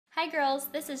Hi girls,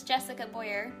 this is Jessica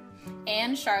Boyer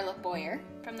and Charlotte Boyer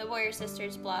from the Boyer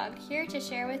Sisters blog, here to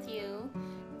share with you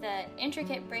the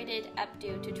intricate braided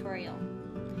updo tutorial.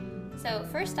 So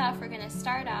first off, we're going to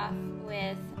start off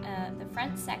with the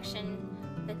front section,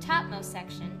 the topmost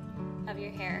section of your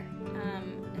hair.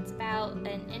 It's about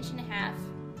 1.5 inches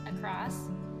across,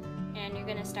 and you're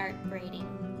going to start braiding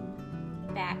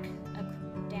back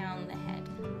down the head.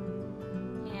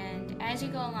 And as you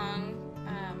go along,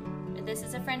 this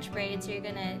is a French braid, so you're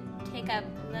going to take up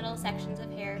little sections of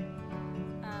hair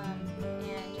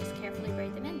and just carefully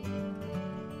braid them in.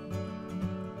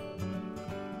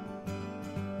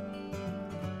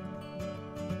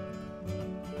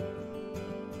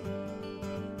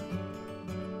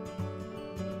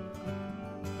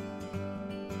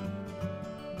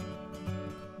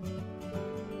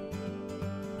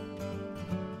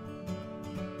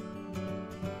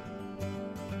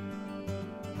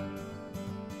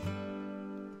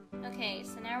 Okay,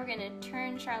 so now we're going to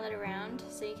turn Charlotte around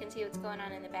so you can see what's going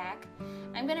on in the back.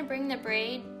 I'm going to bring the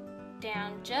braid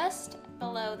down just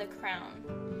below the crown,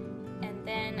 and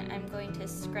then I'm going to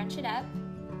scrunch it up,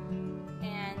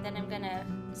 and then I'm going to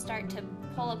start to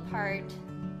pull apart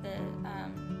the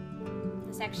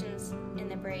sections in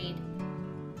the braid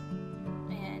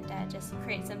and just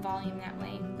create some volume that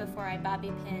way before I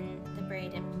bobby pin the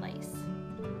braid in place.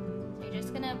 So you're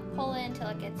just going to pull it until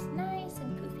it gets nice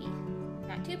and poofy.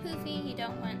 Not too poofy, you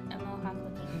don't want a mohawk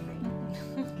looking braid.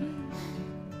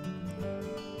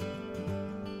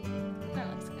 That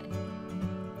looks good.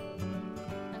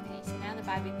 Okay, so now the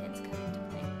bobby pins come into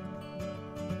play.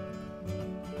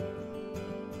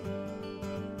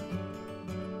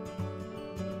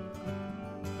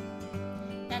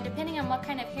 Now depending on what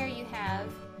kind of hair you have,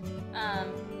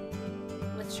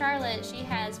 with Charlotte, she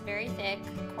has very thick,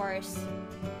 coarse,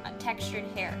 textured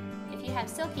hair. If you have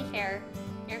silky hair,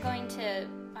 you're going to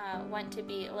want to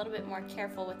be a little bit more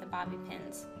careful with the bobby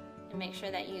pins and make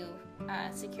sure that you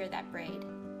secure that braid.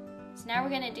 So now we're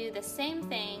going to do the same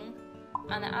thing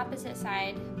on the opposite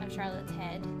side of Charlotte's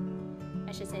head.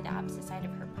 I should say the opposite side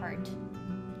of her part.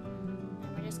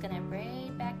 And we're just going to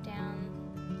braid back down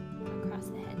across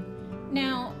the head.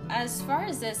 Now, as far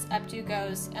as this updo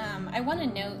goes, I want to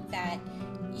note that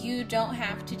you don't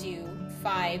have to do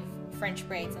 5 French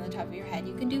braids on the top of your head.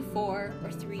 You can do 4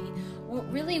 or 3,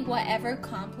 really whatever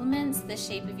complements the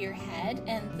shape of your head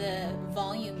and the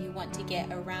volume you want to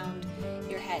get around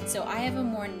your head. So I have a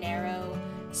more narrow,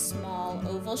 small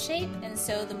oval shape, and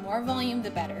so the more volume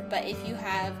the better. But if you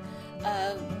have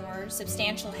a more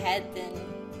substantial head, then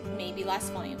maybe less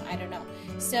volume, I don't know.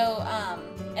 So,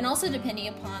 and also depending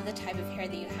upon the type of hair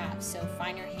that you have. So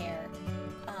finer hair,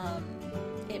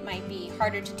 it might be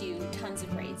harder to do tons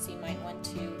of braids, so you might want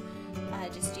to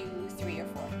just do 3 or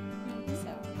 4.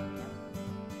 So, yeah.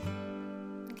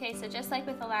 Okay, so just like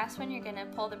with the last one, you're going to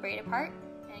pull the braid apart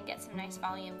and get some nice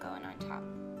volume going on top.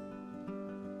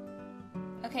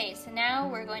 Okay, so now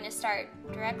we're going to start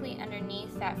directly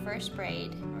underneath that first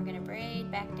braid. We're going to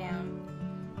braid back down.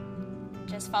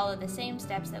 Just follow the same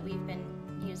steps that we've been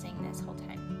using this whole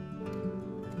time.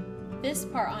 This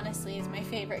part honestly is my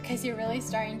favorite because you're really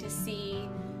starting to see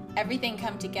everything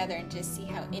come together and just see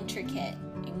how intricate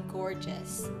and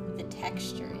gorgeous the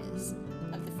texture is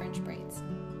of the French braids.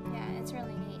 Yeah, it's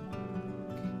really neat.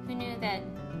 Who knew that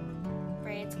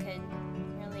braids could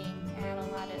really add a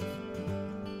lot of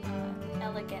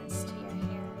elegance to your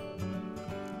hair?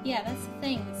 Yeah, that's the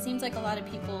thing. It seems like a lot of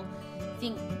people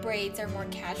think braids are more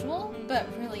casual, but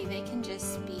really they can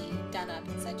just be done up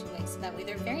in such a way so that way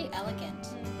they're very elegant.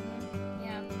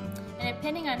 Yeah, and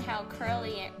depending on how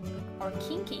curly or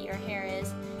kinky your hair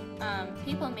is,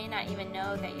 people may not even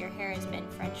know that your hair has been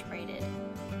French braided,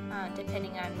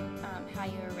 depending on how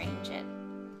you arrange it,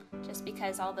 just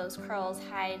because all those curls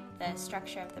hide the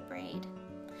structure of the braid.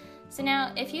 So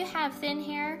now, if you have thin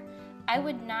hair, I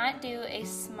would not do a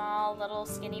small little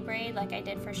skinny braid like I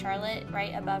did for Charlotte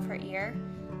right above her ear.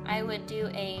 I would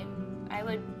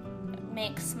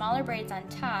make smaller braids on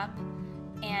top,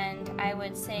 and I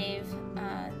would save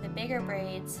the bigger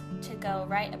braids to go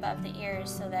right above the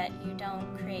ears so that you don't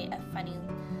create a funny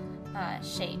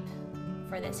shape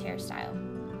for this hairstyle.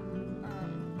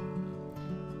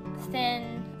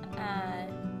 Thin,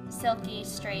 silky,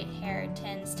 straight hair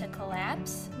tends to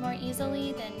collapse more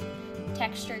easily than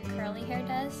textured curly hair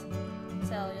does,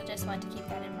 so you'll just want to keep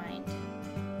that in mind.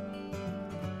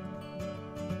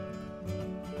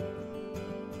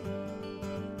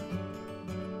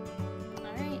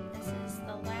 Alright, this is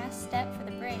the last step for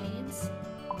the braids,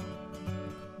 or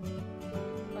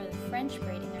the French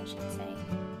braiding I should say.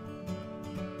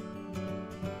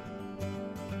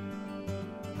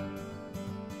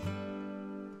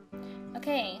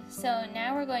 Okay, so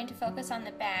now we're going to focus on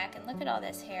the back and look at all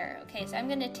this hair. Okay, so I'm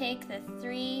going to take the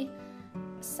 3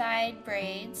 side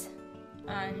braids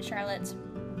on Charlotte's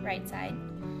right side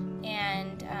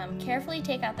and carefully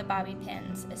take out the bobby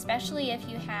pins. Especially if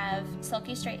you have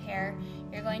silky straight hair,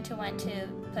 you're going to want to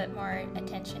put more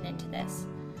attention into this,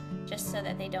 just so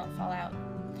that they don't fall out.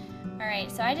 Alright,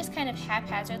 so I just kind of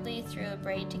haphazardly threw a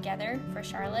braid together for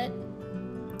Charlotte,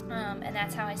 and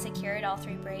that's how I secured all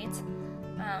 3 braids.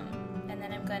 And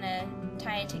then I'm going to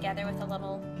tie it together with a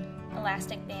little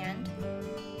elastic band.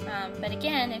 But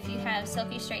again, if you have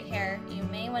silky straight hair, you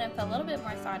may want to put a little bit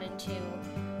more thought into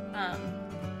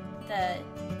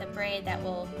the braid that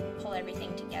will pull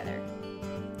everything together.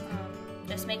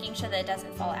 Just making sure that it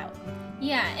doesn't fall out.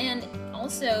 Yeah, and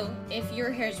also, if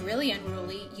your hair is really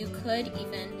unruly, you could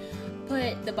even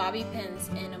put the bobby pins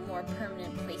in a more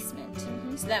permanent placement.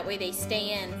 So that way they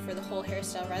stay in for the whole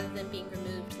hairstyle rather than being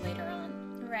removed later on.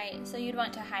 Right, so you'd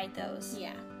want to hide those.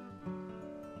 Yeah.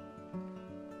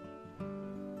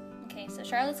 Okay, so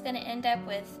Charlotte's going to end up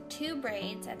with 2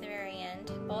 braids at the very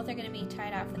end. Both are going to be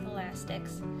tied off with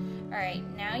elastics. Alright,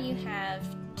 now you have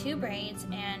 2 braids,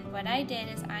 and what I did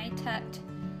is I tucked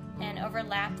and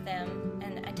overlapped them,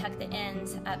 and I tucked the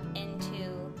ends up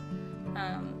into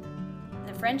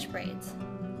the French braids,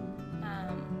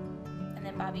 and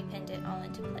then bobby pinned it all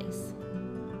into place.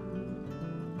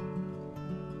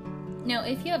 Now,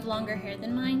 if you have longer hair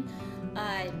than mine,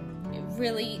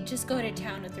 really just go to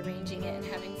town with arranging it and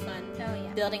having fun. Oh,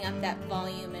 yeah. Building up that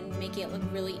volume and making it look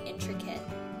really intricate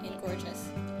and gorgeous.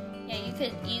 Yeah, you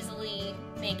could easily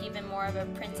make even more of a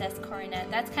princess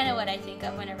coronet. That's kind of what I think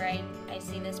of whenever I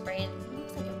see this braid. It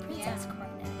looks like a princess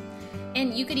coronet.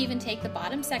 And you could even take the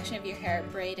bottom section of your hair,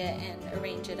 braid it, and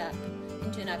arrange it up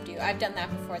into an updo. I've done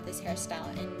that before with this hairstyle,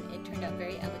 and it turned out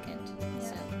very elegant. Yeah.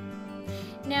 So.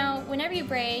 Now, whenever you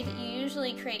braid, you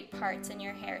usually create parts in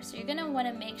your hair. So you're going to want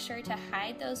to make sure to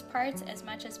hide those parts as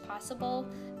much as possible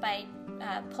by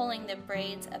pulling the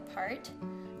braids apart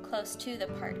close to the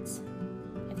parts,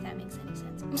 if that makes any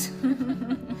sense.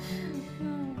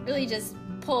 Really just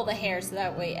pull the hair so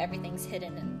that way everything's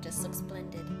hidden and just looks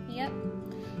blended. Yep.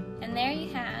 And there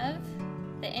you have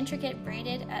the intricate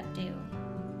braided updo.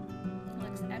 It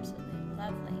looks absolutely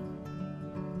lovely.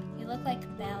 You look like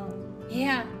Belle.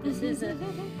 Yeah, this is a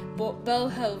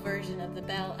boho version of the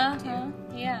bell updo.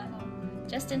 Yeah.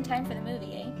 Just in time for the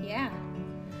movie, eh? Yeah.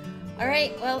 All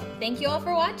right, well, thank you all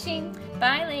for watching.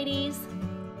 Bye, ladies.